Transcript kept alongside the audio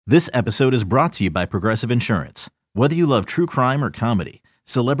This episode is brought to you by Progressive Insurance. Whether you love true crime or comedy,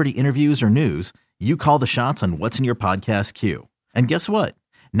 celebrity interviews or news, you call the shots on what's in your podcast queue. And guess what?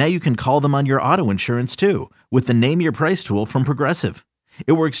 Now you can call them on your auto insurance too with the Name Your Price tool from Progressive.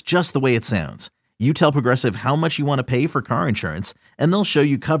 It works just the way it sounds. You tell Progressive how much you want to pay for car insurance, and they'll show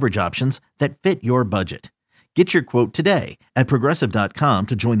you coverage options that fit your budget. Get your quote today at Progressive.com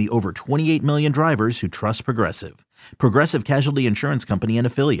to join the over 28 million drivers who trust Progressive. Progressive Casualty Insurance Company and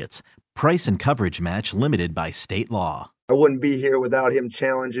Affiliates. Price and coverage match limited by state law. I wouldn't be here without him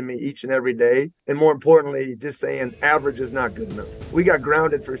challenging me each and every day. And more importantly, just saying average is not good enough. We got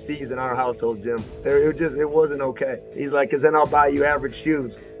grounded for C's in our household, Jim. It wasn't okay. He's like, because then I'll buy you average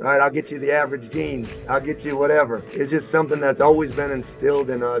shoes. All right, I'll get you the average jeans. I'll get you whatever. It's just something that's always been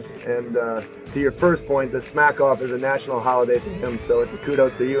instilled in us. And to your first point, the smack off is a national holiday for him. So it's a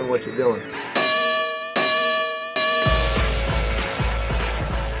kudos to you and what you're doing.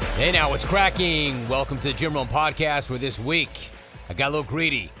 Hey now, what's cracking? Welcome to the Jim Rome Podcast, where this week I got a little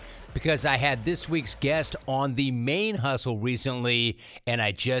greedy because I had this week's guest on the main hustle recently, and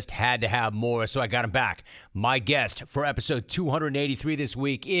I just had to have more, so I got him back. My guest for episode 283 this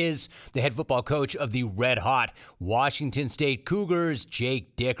week is the head football coach of the red-hot Washington State Cougars,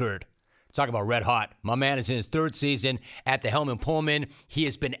 Jake Dickert. Talk about red hot. My man is in his third season at the helm in Pullman. He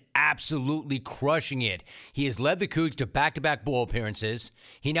has been absolutely crushing it. He has led the Cougs to back-to-back bowl appearances.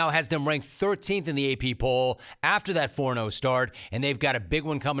 He now has them ranked 13th in the AP poll after that 4-0 start, and they've got a big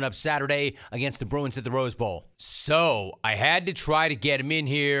one coming up Saturday against the Bruins at the Rose Bowl. So I had to try to get him in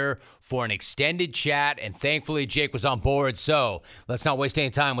here for an extended chat, and thankfully Jake was on board. So let's not waste any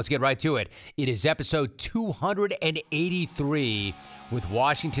time. Let's get right to it. It is episode 283 with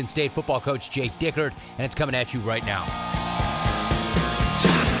Washington State football coach Jake Dickert, and it's coming at you right now.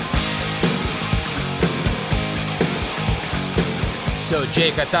 So,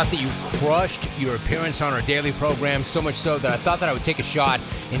 Jake, I thought that you crushed your appearance on our daily program, so much so that I thought that I would take a shot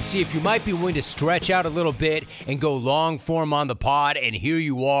and see if you might be willing to stretch out a little bit and go long form on the pod, and here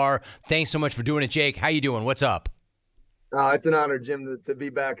you are. Thanks so much for doing it, Jake. How you doing? What's up? It's an honor, Jim, to be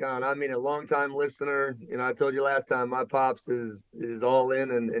back on. I mean, a long-time listener. You know, I told you last time, my pops is all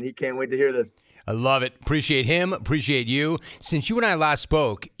in, and he can't wait to hear this. I love it. Appreciate him. Appreciate you. Since you and I last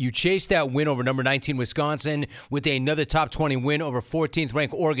spoke, you chased that win over number 19 Wisconsin with another top 20 win over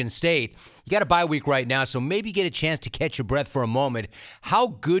 14th-ranked Oregon State. You got a bye week right now, so maybe get a chance to catch your breath for a moment. How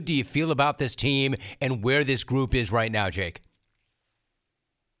good do you feel about this team and where this group is right now, Jake?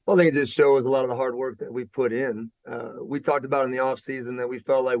 Well, I think it just shows a lot of the hard work that we put in. We talked about in the offseason that we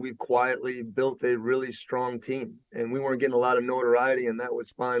felt like we quietly built a really strong team, and we weren't getting a lot of notoriety, and that was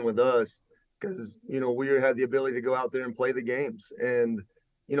fine with us because, you know, we had the ability to go out there and play the games. And,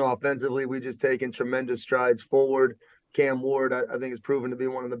 you know, offensively, we just taken tremendous strides forward. Cam Ward, I think, has proven to be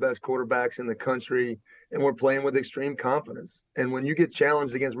one of the best quarterbacks in the country, and we're playing with extreme confidence. And when you get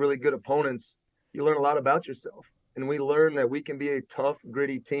challenged against really good opponents, you learn a lot about yourself. And we learn that we can be a tough,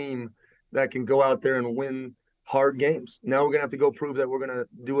 gritty team that can go out there and win hard games. Now we're going to have to go prove that we're going to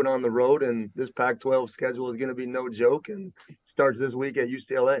do it on the road, and this Pac-12 schedule is going to be no joke and starts this week at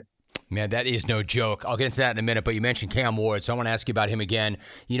UCLA. Man, that is no joke. I'll get into that in a minute, but you mentioned Cam Ward, so I want to ask you about him again.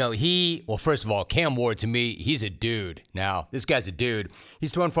 You know, first of all, Cam Ward, to me, he's a dude. Now, this guy's a dude.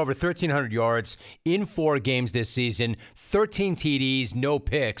 He's thrown for over 1,300 yards in 4 games this season, 13 TDs, no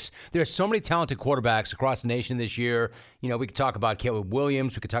picks. There are so many talented quarterbacks across the nation this year. You know, we could talk about Caleb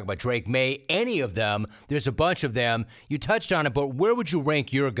Williams. We could talk about Drake May. Any of them. There's a bunch of them. You touched on it, but where would you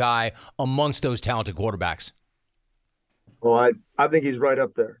rank your guy amongst those talented quarterbacks? Well, I think he's right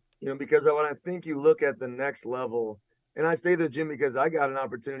up there. You know, because when I think you look at the next level, and I say this, Jim, because I got an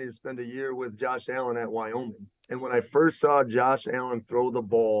opportunity to spend a year with Josh Allen at Wyoming. And when I first saw Josh Allen throw the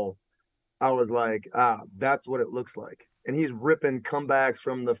ball, I was like, that's what it looks like. And he's ripping comebacks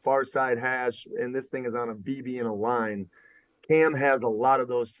from the far side hash, and this thing is on a BB and a line. Cam has a lot of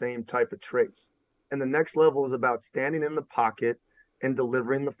those same type of traits. And the next level is about standing in the pocket and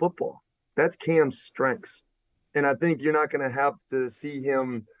delivering the football. That's Cam's strengths. And I think you're not going to have to see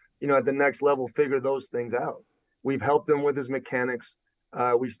him, you know, at the next level, figure those things out. We've helped him with his mechanics.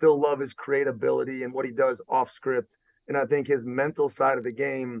 We still love his creatability and what he does off script. And I think his mental side of the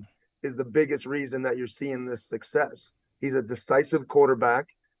game is the biggest reason that you're seeing this success. He's a decisive quarterback.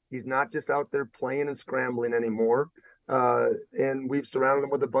 He's not just out there playing and scrambling anymore. And we've surrounded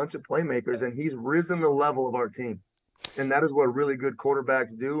him with a bunch of playmakers, and he's risen the level of our team. And that is what really good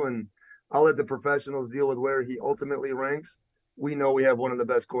quarterbacks do. And I'll let the professionals deal with where he ultimately ranks. we know we have one of the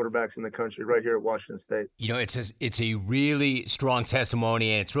best quarterbacks in the country right here at Washington State. It's a really strong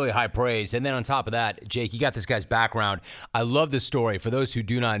testimony, and it's really high praise. And then on top of that, Jake, you got this guy's background. I love this story. For those who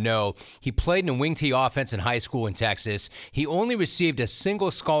do not know, he played in a wing tee offense in high school in Texas. He only received a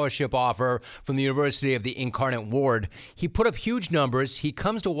single scholarship offer from the University of the Incarnate Word. He put up huge numbers. He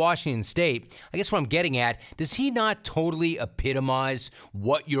comes to Washington State. I guess what I'm getting at, does he not totally epitomize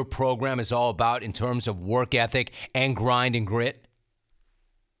what your program is all about in terms of work ethic and grind and grit?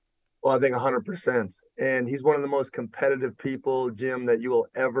 Well, I think 100%. And he's one of the most competitive people, Jim, that you will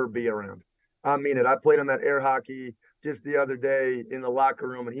ever be around. I mean it. I played him at air hockey just the other day in the locker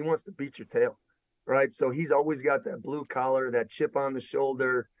room, and he wants to beat your tail, right? So he's always got that blue collar, that chip on the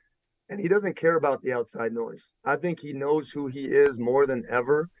shoulder, and he doesn't care about the outside noise. I think he knows who he is more than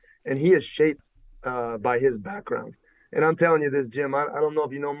ever, and he is shaped by his background. And I'm telling you this, Jim, I don't know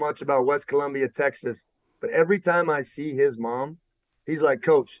if you know much about West Columbia, Texas, but every time I see his mom, he's like,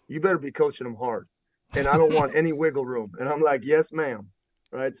 Coach, you better be coaching him hard. And I don't want any wiggle room. And I'm like, yes, ma'am.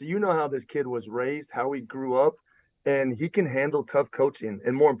 Right. So you know how this kid was raised, how he grew up, and he can handle tough coaching.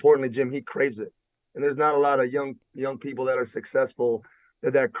 And more importantly, Jim, he craves it. And there's not a lot of young people that are successful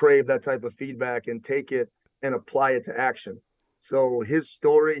that crave that type of feedback and take it and apply it to action. So his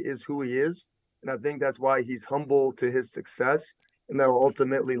story is who he is. And I think that's why he's humble to his success. And that will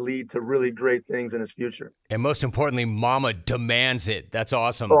ultimately lead to really great things in his future. And most importantly, Mama demands it. That's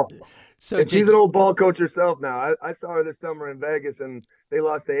awesome. Oh, so and she's an old ball coach herself now. I saw her this summer in Vegas, and they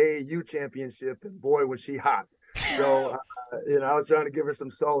lost the AAU championship, and boy, was she hot. So, I was trying to give her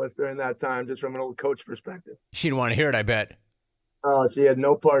some solace during that time, just from an old coach perspective. She didn't want to hear it, I bet. Oh, she had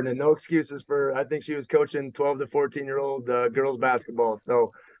no part in it, no excuses for. I think she was coaching 12 to 14-year-old girls basketball.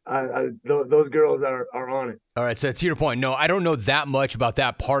 So those girls are on it. All right, so to your point, no, I don't know that much about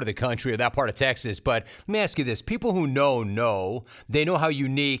that part of the country or that part of Texas, but let me ask you this. People who know, they know how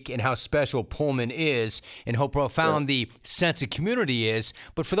unique and how special Pullman is and how profound the sense of community is.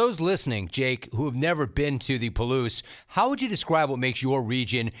 But for those listening, Jake, who have never been to the Palouse, how would you describe what makes your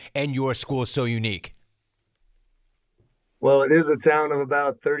region and your school so unique? Well, it is a town of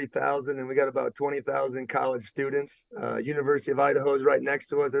about 30,000, and we got about 20,000 college students. University of Idaho is right next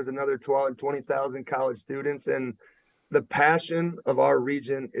to us. There's another 20,000 college students, and the passion of our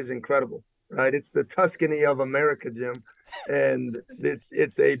region is incredible, right? It's the Tuscany of America, Jim, and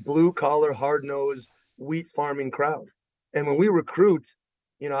it's a blue-collar, hard-nosed wheat farming crowd. And when we recruit,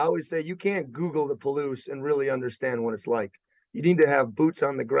 I always say you can't Google the Palouse and really understand what it's like. You need to have boots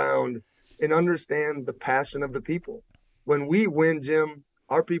on the ground and understand the passion of the people. When we win, Jim,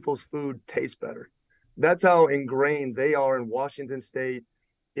 our people's food tastes better. That's how ingrained they are in Washington State,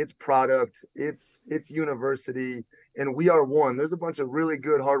 its product, its university, and we are one. There's a bunch of really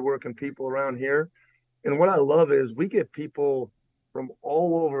good, hardworking people around here. And what I love is we get people from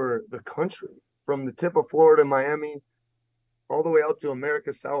all over the country, from the tip of Florida, Miami, all the way out to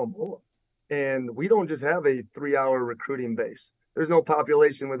America, Samoa. And we don't just have a 3-hour recruiting base. There's no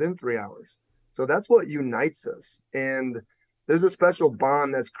population within 3 hours. So that's what unites us. And there's a special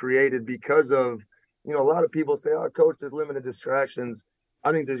bond that's created because of, a lot of people say, oh, Coach, there's limited distractions.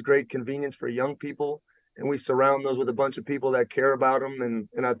 I think there's great convenience for young people, and we surround those with a bunch of people that care about them.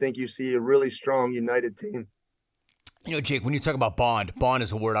 And I think you see a really strong, united team. Jake, when you talk about bond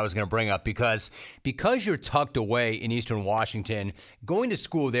is a word I was going to bring up because you're tucked away in Eastern Washington, going to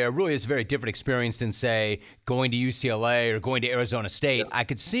school there really is a very different experience than, say, going to UCLA or going to Arizona State. I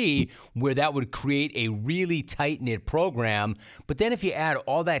could see where that would create a really tight-knit program, but then if you add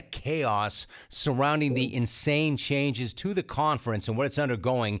all that chaos surrounding the insane changes to the conference and what it's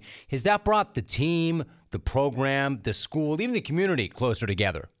undergoing, has that brought the team, the program, the school, even the community closer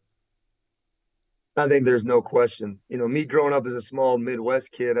together? I think there's no question. Me growing up as a small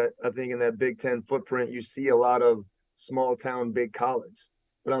Midwest kid, I think in that Big Ten footprint, you see a lot of small town, big college.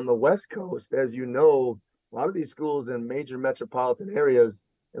 But on the West Coast, as you know, a lot of these schools in major metropolitan areas,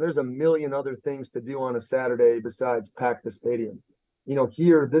 and there's a million other things to do on a Saturday besides pack the stadium.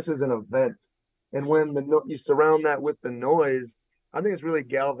 Here, this is an event. And when you surround that with the noise, I think it's really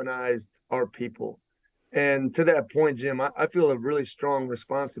galvanized our people. And to that point, Jim, I feel a really strong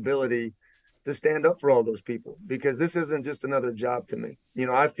responsibility to stand up for all those people, because this isn't just another job to me.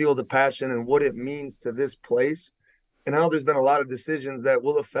 I feel the passion and what it means to this place and how there's been a lot of decisions that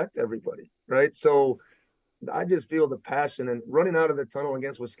will affect everybody, right? So I just feel the passion, and running out of the tunnel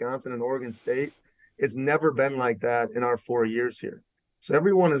against Wisconsin and Oregon State, it's never been like that in our 4 years here. So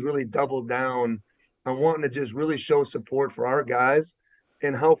everyone has really doubled down on wanting to just really show support for our guys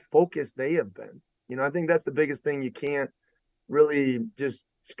and how focused they have been. I think that's the biggest thing. You can't really just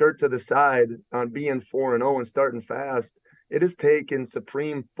skirt to the side on being 4-0 and starting fast it has taken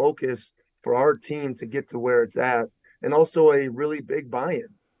supreme focus for our team to get to where it's at, and also a really big buy-in.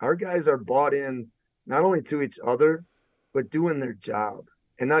 Our guys are bought in not only to each other, but doing their job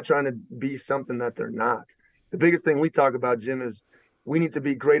and not trying to be something that they're not. The biggest thing we talk about, Jim, is we need to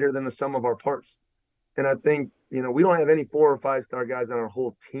be greater than the sum of our parts. And I think, we don't have any 4 or 5-star guys on our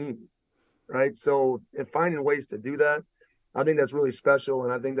whole team, right? So in finding ways to do that, I think that's really special.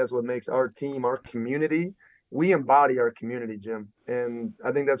 And I think that's what makes our team, our community, we embody our community, Jim. And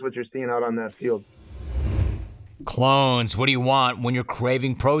I think that's what you're seeing out on that field. Clones, what do you want when you're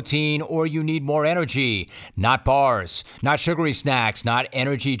craving protein or you need more energy? Not bars, not sugary snacks, not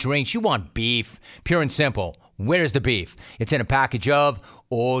energy drinks. You want beef, pure and simple. Where's the beef? It's in a package of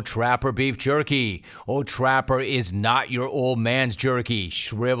Old Trapper beef jerky. Old Trapper is not your old man's jerky,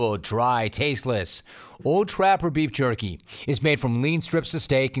 shriveled, dry, tasteless. Old Trapper beef jerky is made from lean strips of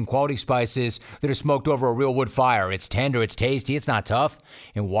steak and quality spices that are smoked over a real wood fire. It's tender, it's tasty, it's not tough.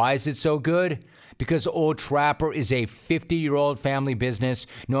 And why is it so good? Because Old Trapper is a 50-year-old family business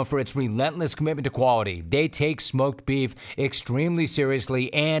known for its relentless commitment to quality. They take smoked beef extremely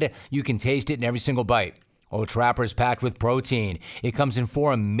seriously, and you can taste it in every single bite. Old Trapper is packed with protein. It comes in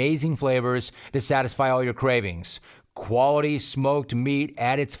 4 amazing flavors to satisfy all your cravings. Quality smoked meat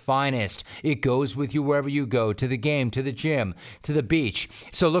at its finest. It goes with you wherever you go, to the game, to the gym, to the beach.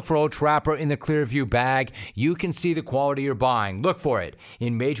 So look for Old Trapper in the Clearview bag. You can see the quality you're buying. Look for it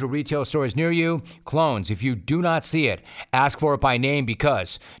in major retail stores near you. Clones, if you do not see it, ask for it by name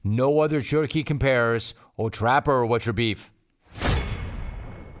because no other jerky compares. Old Trapper, what's your beef?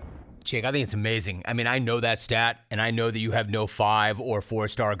 Jake, I think it's amazing. I mean, I know that stat, and I know that you have no 5 or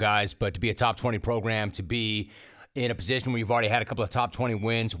 4-star guys, but to be a top 20 program, to be in a position where you've already had a couple of top 20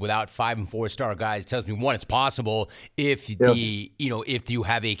 wins without 5 and 4-star guys tells me, one, it's possible if if you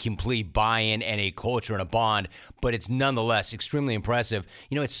have a complete buy-in and a culture and a bond, but it's nonetheless extremely impressive.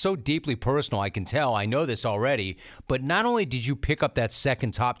 It's so deeply personal, I can tell. I know this already, but not only did you pick up that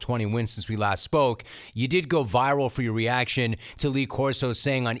second top 20 win since we last spoke, you did go viral for your reaction to Lee Corso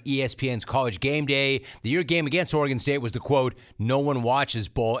saying on ESPN's College Game Day that your game against Oregon State was the, quote, no one watches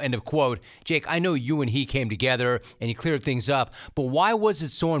bowl, end of quote. Jake, I know you and he came together and you cleared things up, but why was it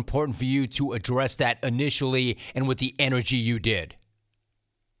so important for you to address that initially and with the energy you did?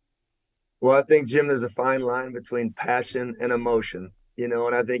 Well, I think, Jim, there's a fine line between passion and emotion,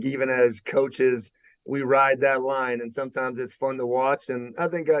 and I think even as coaches, we ride that line, and sometimes it's fun to watch. And I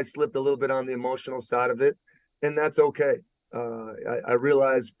think I slipped a little bit on the emotional side of it, and that's okay. I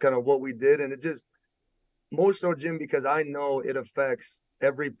realized kind of what we did, and it just more so, Jim, because I know it affects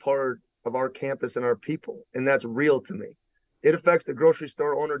every part of our campus and our people, and that's real to me. It affects the grocery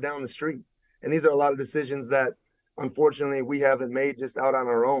store owner down the street, and these are a lot of decisions that unfortunately we haven't made just out on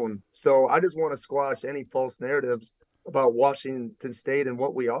our own. So I just want to squash any false narratives about Washington State and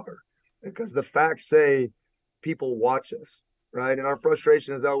what we are, because the facts say people watch us, right? And our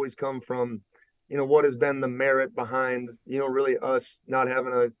frustration has always come from what has been the merit behind really us not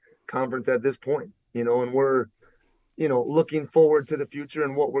having a conference at this point, and we're looking forward to the future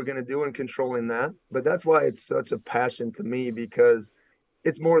and what we're going to do and controlling that. But that's why it's such a passion to me, because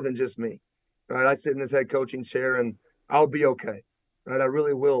it's more than just me, right? I sit in this head coaching chair and I'll be okay, right? I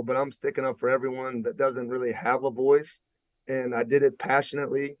really will, but I'm sticking up for everyone that doesn't really have a voice. And I did it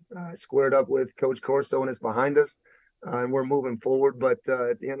passionately. I squared up with Coach Corso and it's behind us, and we're moving forward. But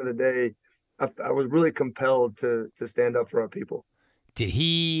at the end of the day, I was really compelled to stand up for our people. Did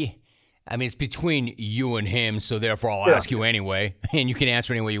he... I mean, it's between you and him, so therefore I'll ask you anyway, and you can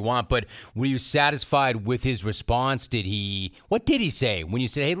answer any way you want, but were you satisfied with his response? What did he say when you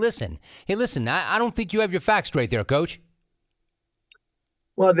said, hey, listen, I don't think you have your facts straight there, Coach?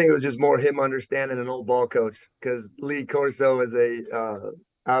 Well, I think it was just more him understanding an old ball coach, because Lee Corso is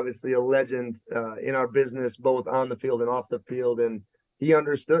obviously a legend in our business, both on the field and off the field, and he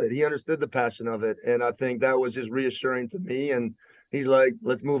understood it. He understood the passion of it, and I think that was just reassuring to me. And he's like,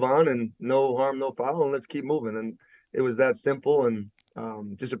 let's move on, and no harm, no foul, and let's keep moving. And it was that simple, and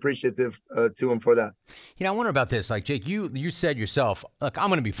just appreciative to him for that. I wonder about this. Like, Jake, you said yourself, look, I'm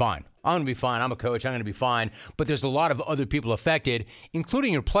going to be fine. I'm a coach. I'm going to be fine. But there's a lot of other people affected,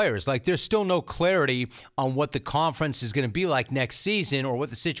 including your players. Like, there's still no clarity on what the conference is going to be like next season or what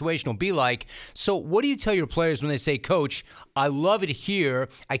the situation will be like. So what do you tell your players when they say, Coach, I love it here.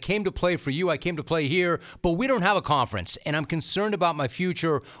 I came to play for you. I came to play here, but we don't have a conference, and I'm concerned about my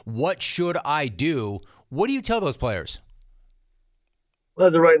future. What should I do? What do you tell those players? Well,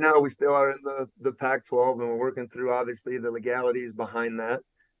 as of right now, we still are in the Pac-12, and we're working through, obviously, the legalities behind that.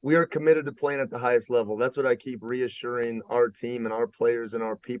 We are committed to playing at the highest level. That's what I keep reassuring our team and our players and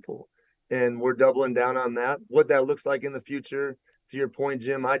our people. and we're doubling down on that. What that looks like in the future, to your point,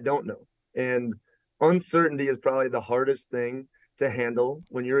 Jim, I don't know. And uncertainty is probably the hardest thing to handle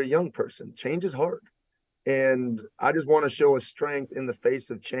when you're a young person. Change is hard. And I just want to show a strength in the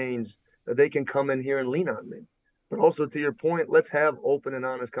face of change that they can come in here and lean on me. But also, to your point, let's have open and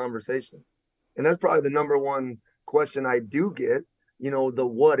honest conversations. And that's probably the number one question I do get, the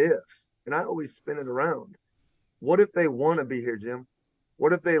what ifs. And I always spin it around. What if they want to be here, Jim?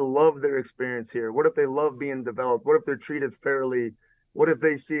 What if they love their experience here? What if they love being developed? What if they're treated fairly? What if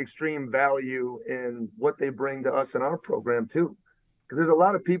they see extreme value in what they bring to us in our program too? Because there's a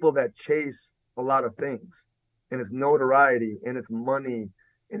lot of people that chase a lot of things, and it's notoriety, and it's money,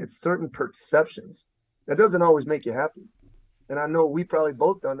 and it's certain perceptions. That doesn't always make you happy. And I know we probably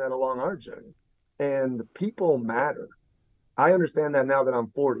both done that along our journey. And people matter. I understand that now that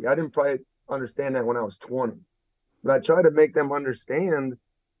I'm 40. I didn't probably understand that when I was 20. But I try to make them understand,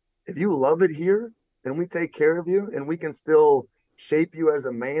 if you love it here and we take care of you and we can still shape you as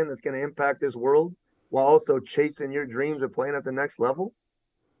a man that's going to impact this world while also chasing your dreams of playing at the next level,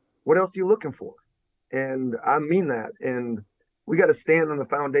 what else are you looking for? And I mean that. And we got to stand on the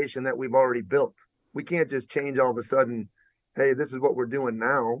foundation that we've already built. We can't just change all of a sudden, hey, this is what we're doing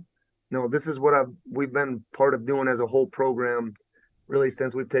now. No, this is what we've been part of doing as a whole program really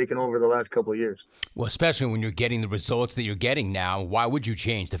since we've taken over the last couple of years. Well, especially when you're getting the results that you're getting now, why would you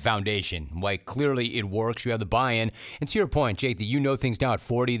change the foundation? Like, clearly it works. You have the buy-in. And to your point, Jake, that you know things now at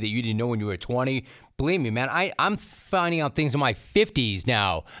 40 that you didn't know when you were 20. Believe me, man, I'm finding out things in my 50s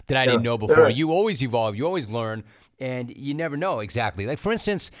now that I didn't know before. Right. You always evolve. You always learn. And you never know exactly. Like, for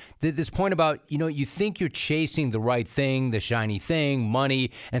instance, this point about, you think you're chasing the right thing, the shiny thing, money,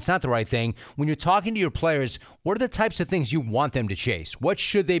 and it's not the right thing. When you're talking to your players, what are the types of things you want them to chase? What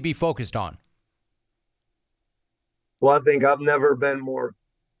should they be focused on? Well, I think I've never been more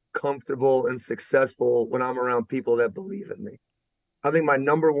comfortable and successful when I'm around people that believe in me. I think my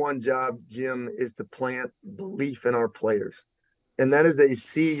number one job, Jim, is to plant belief in our players. And that is a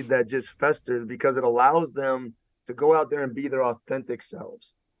seed that just festers because it allows them to go out there and be their authentic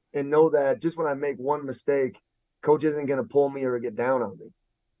selves and know that just when I make one mistake, coach isn't going to pull me or get down on me.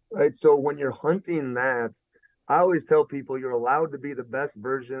 Right. So when you're hunting that, I always tell people you're allowed to be the best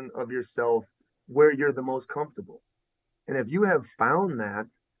version of yourself where you're the most comfortable. And if you have found that,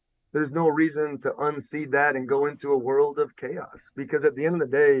 there's no reason to unseed that and go into a world of chaos, because at the end of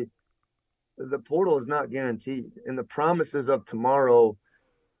the day, the portal is not guaranteed. And the promises of tomorrow,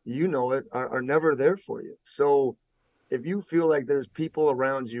 are never there for you. So if you feel like there's people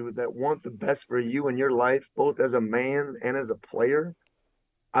around you that want the best for you in your life, both as a man and as a player,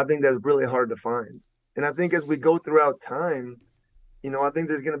 I think that's really hard to find. And I think as we go throughout time, I think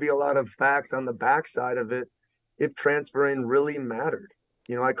there's going to be a lot of facts on the backside of it if transferring really mattered.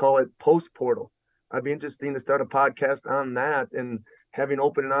 I call it post-portal. I'd be interested to start a podcast on that and having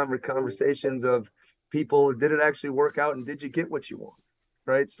open and honest conversations of people, did it actually work out and did you get what you want?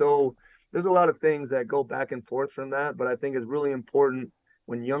 Right. So there's a lot of things that go back and forth from that. But I think it's really important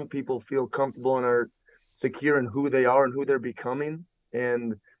when young people feel comfortable and are secure in who they are and who they're becoming,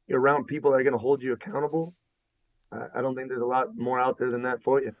 and you're around people that are going to hold you accountable. I don't think there's a lot more out there than that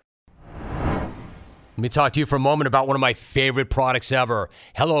for you. Let me talk to you for a moment about one of my favorite products ever,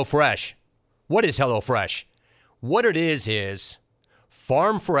 HelloFresh. What is HelloFresh? What it is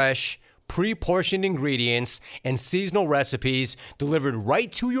farm fresh, pre-portioned ingredients and seasonal recipes delivered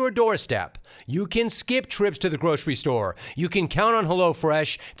right to your doorstep. You can skip trips to the grocery store. You can count on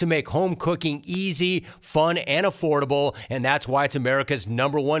HelloFresh to make home cooking easy, fun, and affordable, and that's why it's America's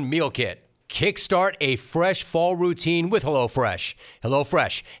 #1 meal kit. Kickstart a fresh fall routine with HelloFresh.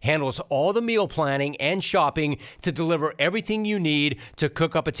 HelloFresh handles all the meal planning and shopping to deliver everything you need to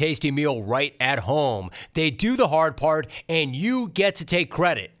cook up a tasty meal right at home. They do the hard part, and you get to take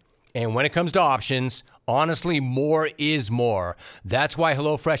credit. And when it comes to options, honestly, more is more. That's why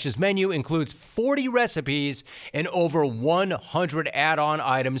HelloFresh's menu includes 40 recipes and over 100 add-on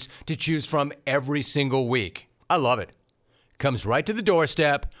items to choose from every single week. I love it. Comes right to the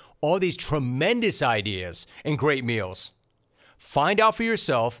doorstep, all these tremendous ideas and great meals. Find out for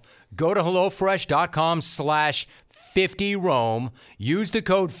yourself. Go to HelloFresh.com/50Roam. Use the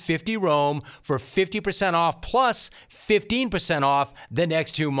code 50Roam for 50% off plus 15% off the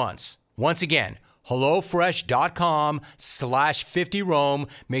next 2 months. Once again, HelloFresh.com/50Roam.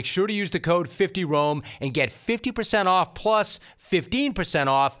 Make sure to use the code 50Roam and get 50% off plus 15%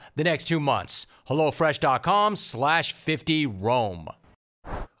 off the next 2 months. HelloFresh.com/50Roam.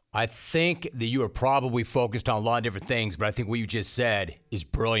 I think that you are probably focused on a lot of different things, but I think what you just said is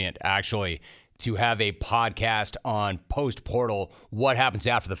brilliant, actually. to have a podcast on post-portal, what happens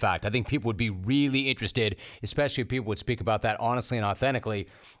after the fact. I think people would be really interested, especially if people would speak about that honestly and authentically.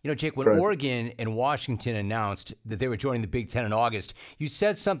 You know, Jake, when Right. Oregon and Washington announced that they were joining the Big Ten in August, you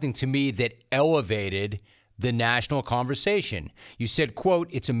said something to me that elevated the national conversation. You said, quote,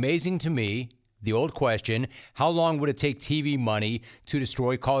 "It's amazing to me, the old question, how long would it take TV money to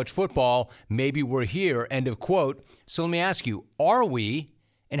destroy college football? Maybe we're here," end of quote. So let me ask you, are we?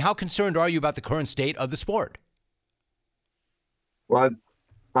 And how concerned are you about the current state of the sport? Well,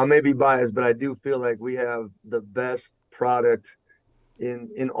 I may be biased, but I do feel like we have the best product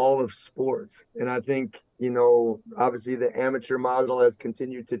in all of sports. And I think, obviously the amateur model has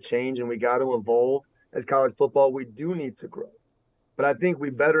continued to change and we got to evolve. As college football, we do need to grow. But I think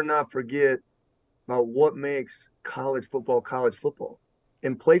we better not forget about what makes college football.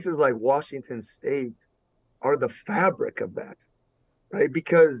 And places like Washington State are the fabric of that, right?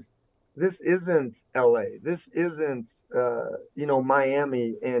 Because this isn't LA. This isn't,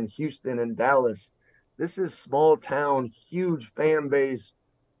 Miami and Houston and Dallas. This is small town, huge fan base,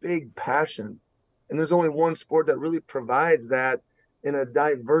 big passion. And there's only one sport that really provides that in a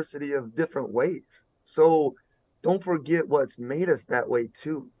diversity of different ways. So don't forget what's made us that way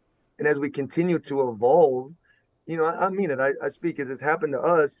too. And as we continue to evolve, I mean it. I speak as it's happened to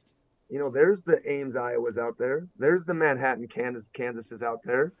us. There's the Ames, Iowa's out there. There's the Manhattan, Kansas is out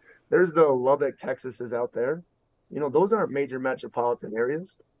there. There's the Lubbock, Texas is out there. Those aren't major metropolitan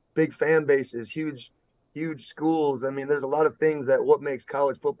areas. Big fan bases, huge schools. I mean, there's a lot of things that what makes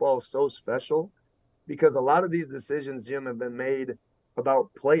college football so special, because a lot of these decisions, Jim, have been made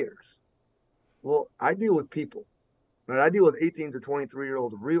about players. Well, I deal with people, right? I deal with 18 to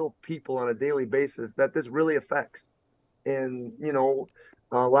 23-year-old real people on a daily basis that this really affects. And,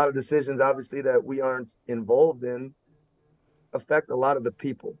 a lot of decisions, obviously, that we aren't involved in affect a lot of the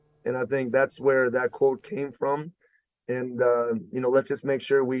people. And I think that's where that quote came from. And, let's just make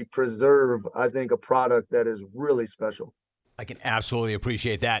sure we preserve, I think, a product that is really special. I can absolutely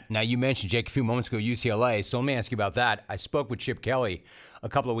appreciate that. Now, you mentioned, Jake, a few moments ago, UCLA. So let me ask you about that. I spoke with Chip Kelly a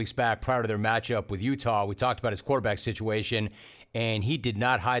couple of weeks back prior to their matchup with Utah. We talked about his quarterback situation, and he did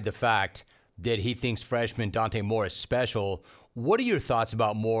not hide the fact that he thinks freshman Dante Moore is special. What are your thoughts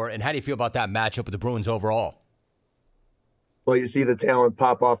about Moore, and how do you feel about that matchup with the Bruins overall? Well, you see the talent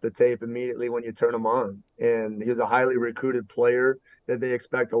pop off the tape immediately when you turn him on. And he was a highly recruited player that they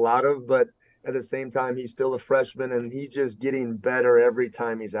expect a lot of, but at the same time, he's still a freshman and he's just getting better every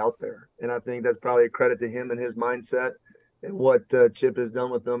time he's out there. And I think that's probably a credit to him and his mindset and what Chip has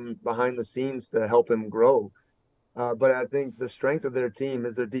done with them behind the scenes to help him grow. But I think the strength of their team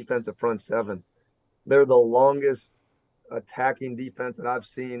is their defensive front seven. They're the longest attacking defense that I've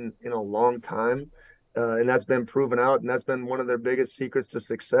seen in a long time. And that's been proven out, and that's been one of their biggest secrets to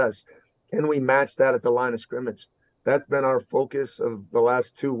success. Can we match that at the line of scrimmage? That's been our focus of the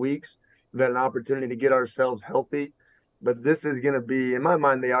last 2 weeks. We've had an opportunity to get ourselves healthy, but this is going to be, in my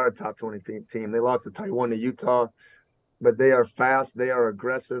mind, they are a top 20 team. They lost to Taiwan to Utah, but they are fast, they are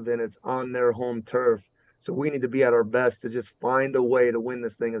aggressive, and it's on their home turf. So we need to be at our best to just find a way to win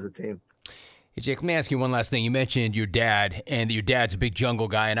this thing as a team. Hey, Jake, let me ask you one last thing. You mentioned your dad, and your dad's a big jungle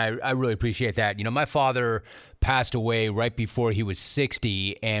guy, and I really appreciate that. My father passed away right before he was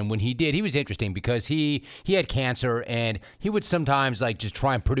 60, and when he did, he was interesting because he had cancer, and he would sometimes, just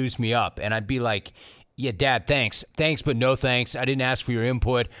try and produce me up, and I'd be like, "Yeah, Dad, thanks. Thanks, but no thanks. I didn't ask for your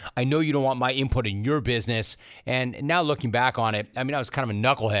input. I know you don't want my input in your business." And now looking back on it, I was kind of a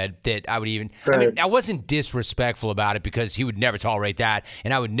knucklehead that I would even, Right. I wasn't disrespectful about it because he would never tolerate that,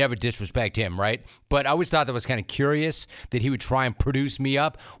 and I would never disrespect him, right? But I always thought that was kind of curious that he would try and produce me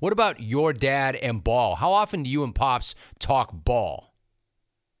up. What about your dad and ball? How often do you and Pops talk ball?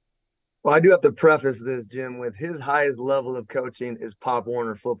 Well, I do have to preface this, Jim, with his highest level of coaching is Pop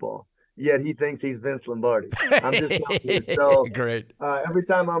Warner football. Yet he thinks he's Vince Lombardi. I'm just telling you. So Great. every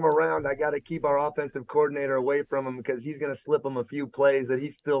time I'm around, I got to keep our offensive coordinator away from him because he's going to slip him a few plays that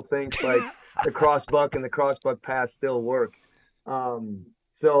he still thinks like the crossbuck and the crossbuck pass still work.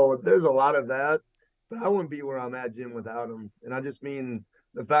 So there's a lot of that, but I wouldn't be where I'm at, Jim, without him. And I just mean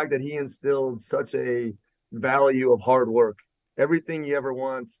the fact that he instilled such a value of hard work. Everything you ever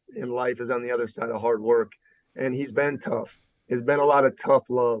want in life is on the other side of hard work. And he's been tough. It's been a lot of tough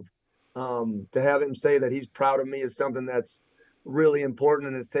love. To have him say that he's proud of me is something that's really important,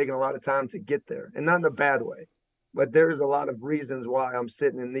 and it's taken a lot of time to get there, and not in a bad way, but there's a lot of reasons why I'm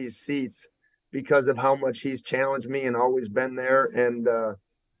sitting in these seats because of how much he's challenged me and always been there. And,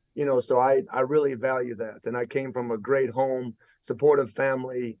 so I really value that. And I came from a great home, supportive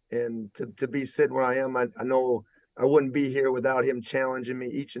family, and to be sitting where I am, I know I wouldn't be here without him challenging me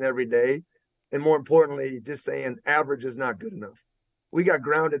each and every day. And more importantly, just saying average is not good enough. We got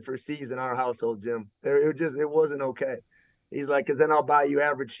grounded for C's in our household, Jim. It wasn't okay. He's like, because then I'll buy you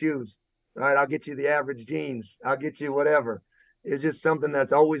average shoes. All right, I'll get you the average jeans. I'll get you whatever. It's just something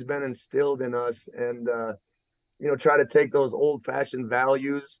that's always been instilled in us. And, try to take those old fashioned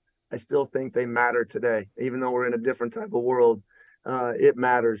values. I still think they matter today, even though we're in a different type of world. It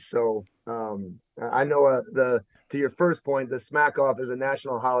matters. So I know to your first point, the smack off is a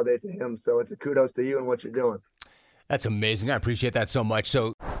national holiday to him. So it's a kudos to you and what you're doing. That's amazing. I appreciate that so much.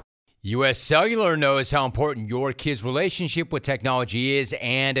 So U.S. Cellular knows how important your kids' relationship with technology is,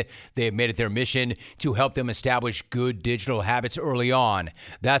 and they have made it their mission to help them establish good digital habits early on.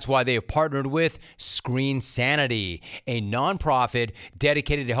 That's why they have partnered with Screen Sanity, a nonprofit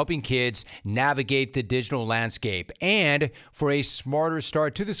dedicated to helping kids navigate the digital landscape. And for a smarter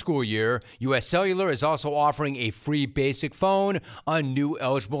start to the school year, U.S. Cellular is also offering a free basic phone on new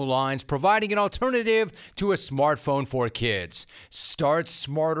eligible lines, providing an alternative to a smartphone for kids. Start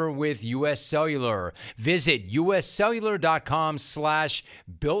smarter with U.S. Cellular. Visit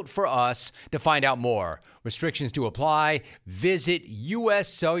uscellular.com/built-for-us to find out more. Restrictions do apply. Visit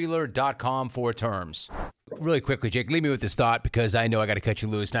uscellular.com for terms. Really quickly, Jake, leave me with this thought because I know I got to cut you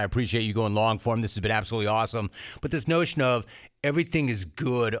loose, and I appreciate you going long form. This has been absolutely awesome. But this notion of everything is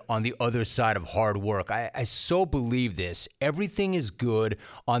good on the other side of hard work. I so believe this. Everything is good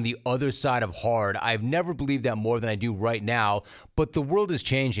on the other side of hard. I've never believed that more than I do right now, but the world is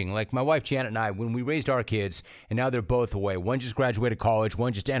changing. Like my wife Janet and I, when we raised our kids, and now they're both away. One just graduated college,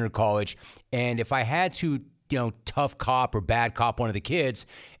 one just entered college. And if I had to, tough cop or bad cop one of the kids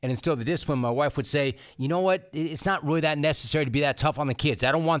and instill the discipline, my wife would say, you know what? It's not really that necessary to be that tough on the kids.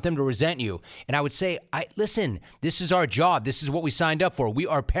 I don't want them to resent you. And I would say, listen, this is our job. This is what we signed up for. We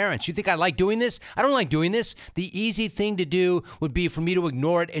are parents. You think I like doing this? I don't like doing this. The easy thing to do would be for me to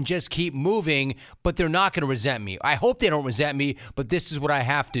ignore it and just keep moving, but they're not going to resent me. I hope they don't resent me, but this is what I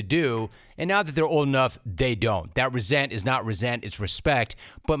have to do. And now that they're old enough, they don't. That resent is not resent, it's respect.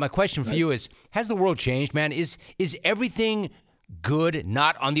 But my question for you is, has the world changed, man? Is everything good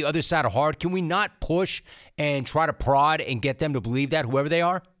not on the other side of hard? Can we not push and try to prod and get them to believe that, whoever they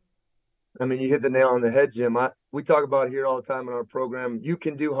are? I mean, you hit the nail on the head, Jim. We talk about here all the time in our program, you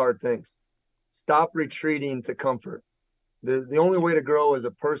can do hard things. Stop retreating to comfort. The only way to grow as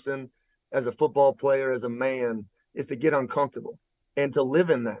a person, as a football player, as a man, is to get uncomfortable and to live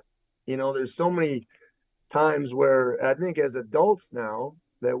in that. There's so many times where I think as adults now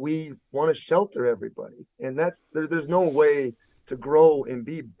that we want to shelter everybody. And there's no way to grow and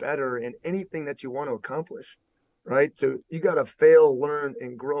be better in anything that you want to accomplish, right? You got to fail, learn,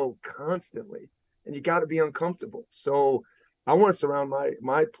 and grow constantly. And you got to be uncomfortable. So I want to surround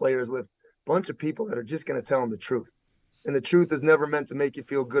my players with a bunch of people that are just going to tell them the truth. And the truth is never meant to make you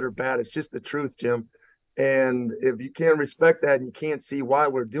feel good or bad. It's just the truth, Jim. And if you can't respect that and you can't see why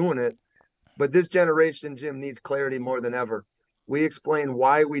we're doing it, but this generation, Jim, needs clarity more than ever. We explain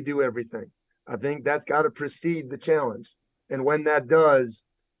why we do everything. I think that's got to precede the challenge. And when that does,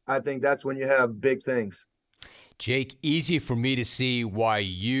 I think that's when you have big things. Jake, easy for me to see why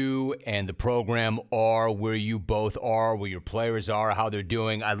you and the program are where you both are, where your players are, how they're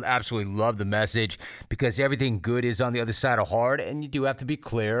doing. I absolutely love the message because everything good is on the other side of hard, and you do have to be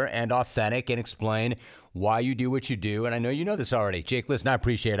clear and authentic and explain why you do what you do. And I know you know this already. Jake, listen, I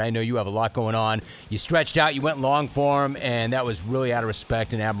appreciate it. I know you have a lot going on. You stretched out, you went long form, and that was really out of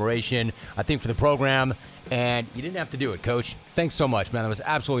respect and admiration, I think, for the program. And you didn't have to do it, Coach. Thanks so much, man. That was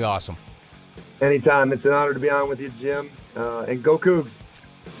absolutely awesome. Anytime. It's an honor to be on with you, Jim. And go Cougs.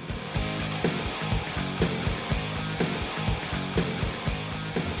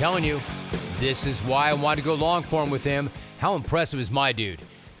 I'm telling you, this is why I wanted to go long form with him. How impressive is my dude?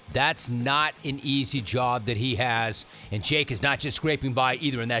 That's not an easy job that he has. And Jake is not just scraping by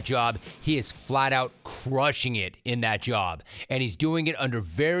either in that job. He is flat out crushing it in that job. And he's doing it under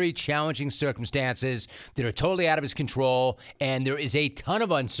very challenging circumstances that are totally out of his control. And there is a ton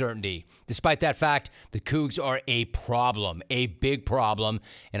of uncertainty. Despite that fact, the Cougs are a problem, a big problem.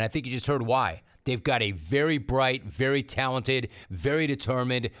 And I think you just heard why. They've got a very bright, very talented, very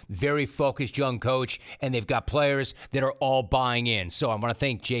determined, very focused young coach, and they've got players that are all buying in. So I want to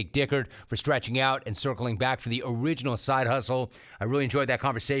thank Jake Dickert for stretching out and circling back for the original Side Hustle. I really enjoyed that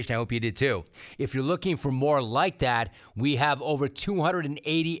conversation. I hope you did too. If you're looking for more like that, we have over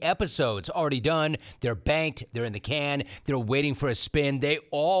 280 episodes already done. They're banked. They're in the can. They're waiting for a spin. They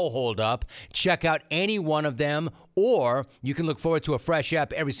all hold up. Check out any one of them, or you can look forward to a fresh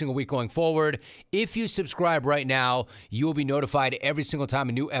ep every single week going forward. If you subscribe right now, you will be notified every single time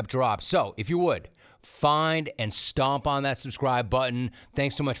a new ep drops. So if you would, find and stomp on that subscribe button.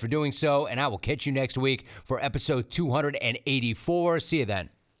 Thanks so much for doing so, and I will catch you next week for episode 284. See you then.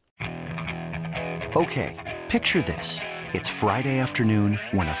 Okay, picture this. It's Friday afternoon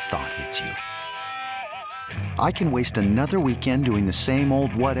when a thought hits you. I can waste another weekend doing the same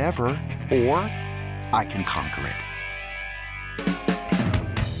old whatever, or I can conquer it.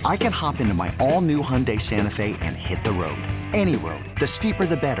 I can hop into my all-new Hyundai Santa Fe and hit the road. Any road. The steeper,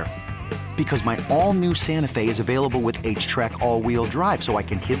 the better. Because my all-new Santa Fe is available with H-Track all-wheel drive, so I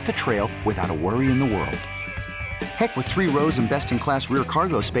can hit the trail without a worry in the world. Heck, with 3 rows and best-in-class rear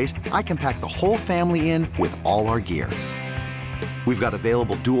cargo space, I can pack the whole family in with all our gear. We've got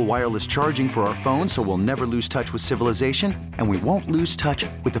available dual wireless charging for our phones, so we'll never lose touch with civilization, and we won't lose touch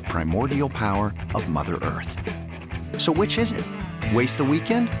with the primordial power of Mother Earth. So which is it? Waste the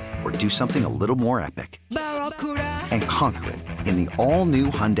weekend or do something a little more epic? And conquer it in the all-new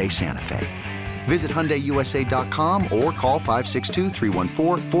Hyundai Santa Fe. Visit HyundaiUSA.com or call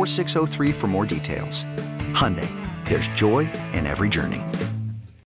 562-314-4603 for more details. Hyundai, there's joy in every journey.